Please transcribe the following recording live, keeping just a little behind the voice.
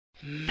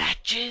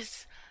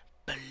Matches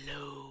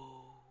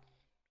Balone.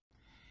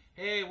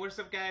 Hey, what's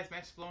up guys?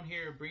 Balone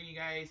here, bringing you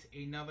guys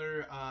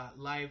another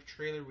live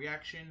trailer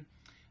reaction.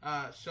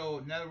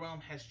 So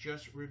NetherRealm has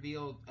just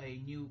revealed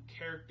a new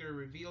character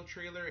reveal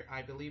trailer.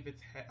 I believe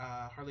it's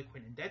Harley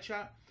Quinn and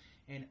Deadshot,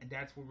 and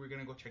that's where we're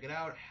gonna go check it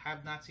out.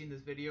 Have not seen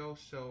this video,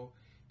 so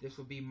this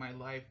will be my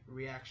live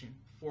reaction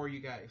for you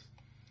guys.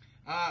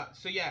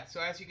 So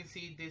as you can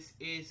see, this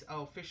is an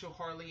official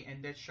Harley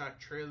and Deadshot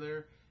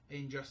trailer.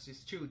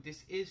 Injustice 2.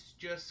 This is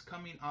just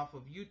coming off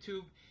of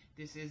YouTube.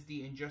 This is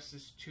the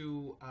Injustice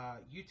 2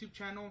 YouTube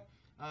channel.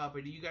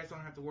 But you guys don't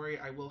have to worry.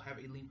 I will have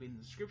a link in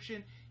the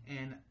description.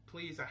 And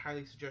please, I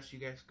highly suggest you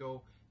guys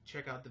go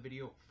check out the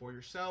video for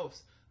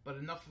yourselves. But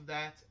enough of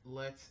that.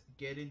 Let's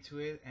get into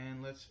it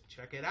and let's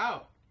check it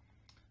out.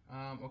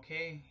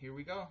 Okay, here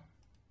we go.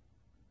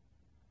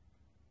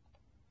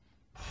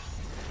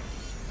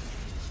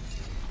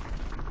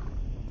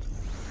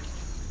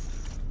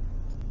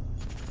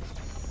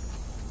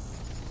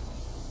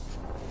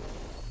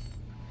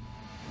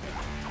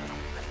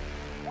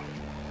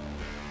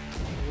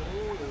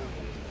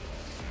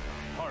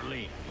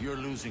 Harley, you're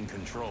losing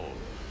control.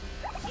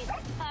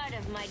 It's part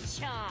of my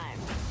charm.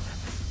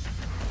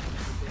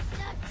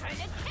 Stop trying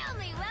to kill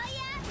me, will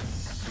ya?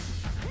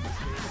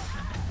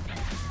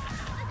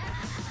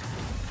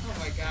 Oh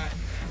my god.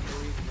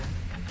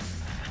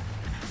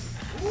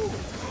 Ooh.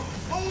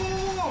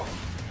 Oh!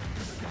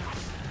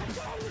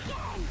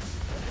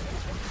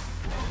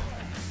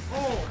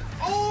 Oh!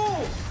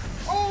 Oh!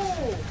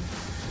 Oh!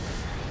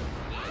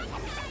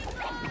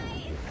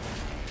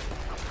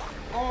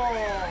 Oh!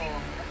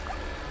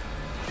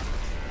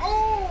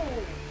 Oh!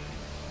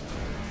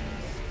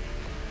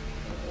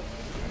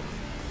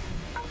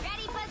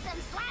 Ready for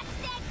some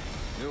slapstick?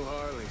 New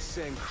Harley,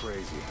 same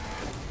crazy.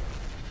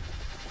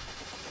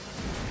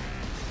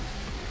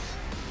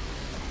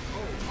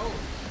 Oh! Oh!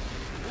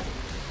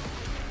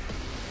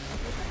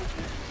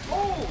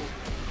 Oh!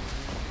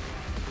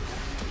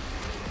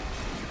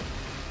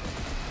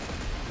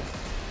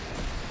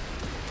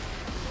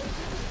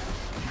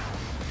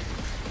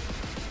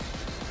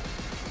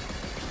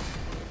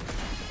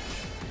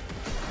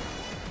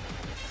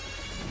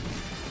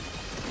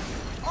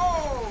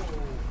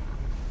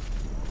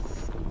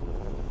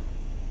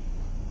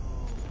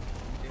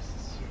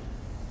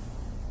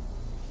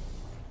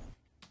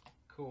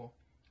 Cool.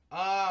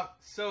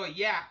 So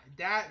yeah,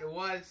 that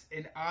was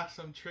an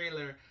awesome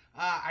trailer.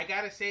 I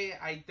gotta say,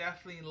 I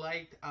definitely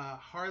liked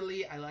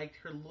Harley. I liked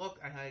her look.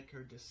 I liked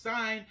her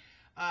design.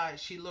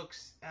 She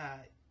looks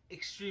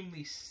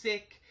extremely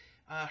sick.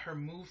 Her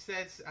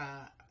movesets.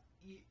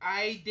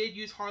 I did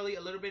use Harley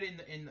a little bit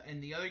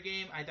in the other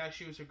game. I thought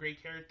she was a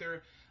great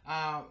character.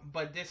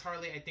 But this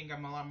Harley, I think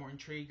I'm a lot more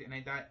intrigued, and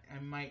I thought I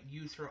might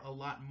use her a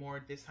lot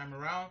more this time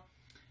around.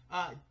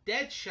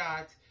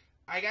 Deadshot,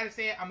 I gotta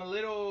say, I'm a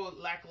little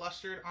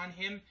lackluster on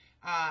him.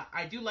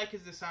 I do like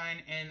his design,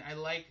 and I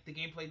like the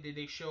gameplay that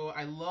they show.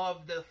 I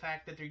love the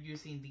fact that they're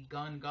using the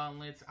gun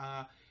gauntlets.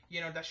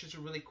 You know, that's just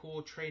a really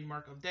cool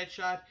trademark of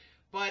Deadshot.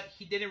 But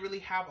he didn't really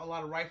have a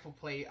lot of rifle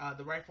play.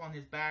 The rifle on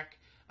his back,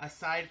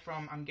 aside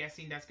from, I'm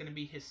guessing that's going to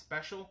be his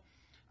special,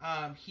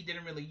 he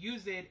didn't really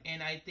use it.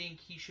 And I think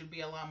he should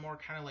be a lot more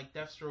kind of like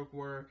Deathstroke,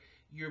 where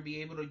you'll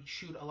be able to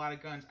shoot a lot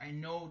of guns. I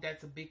know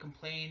that's a big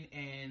complaint,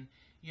 and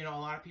you know,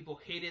 a lot of people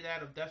hated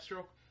that of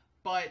Deathstroke,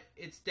 but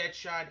it's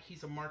Deadshot.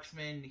 He's a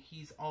marksman.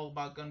 He's all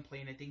about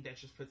gunplay, and I think that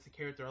just fits the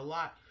character a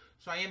lot.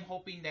 So I am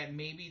hoping that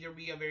maybe there'll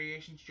be a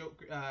variation to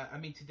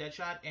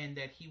Deadshot, and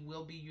that he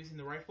will be using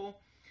the rifle.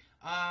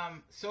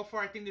 So far,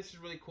 I think this is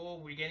really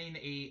cool. We're getting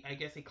I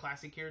guess a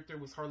classic character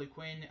with Harley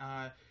Quinn,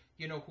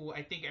 you know, who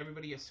I think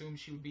everybody assumes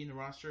she would be in the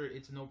roster.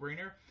 It's a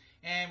no-brainer.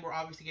 And we're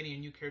obviously getting a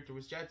new character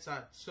with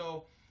Deadshot.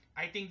 So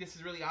I think this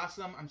is really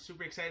awesome. I'm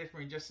super excited for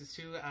Injustice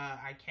 2.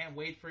 I can't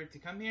wait for it to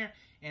come here,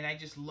 and I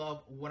just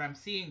love what I'm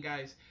seeing,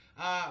 guys.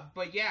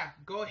 But yeah,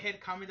 go ahead,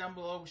 comment down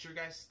below with your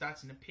guys'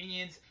 thoughts and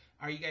opinions.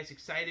 Are you guys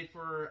excited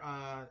for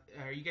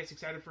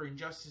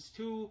Injustice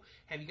 2?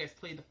 Have you guys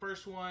played the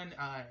first one?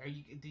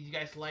 Did you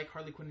guys like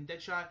Harley Quinn and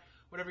Deadshot?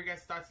 Whatever your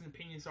guys' thoughts and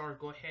opinions are,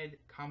 go ahead,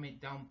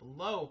 comment down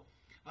below.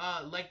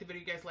 Like the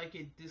video if you guys like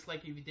it,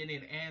 dislike it if you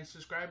didn't, and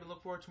subscribe and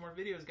look forward to more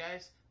videos,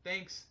 guys.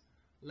 Thanks.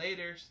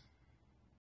 Laters.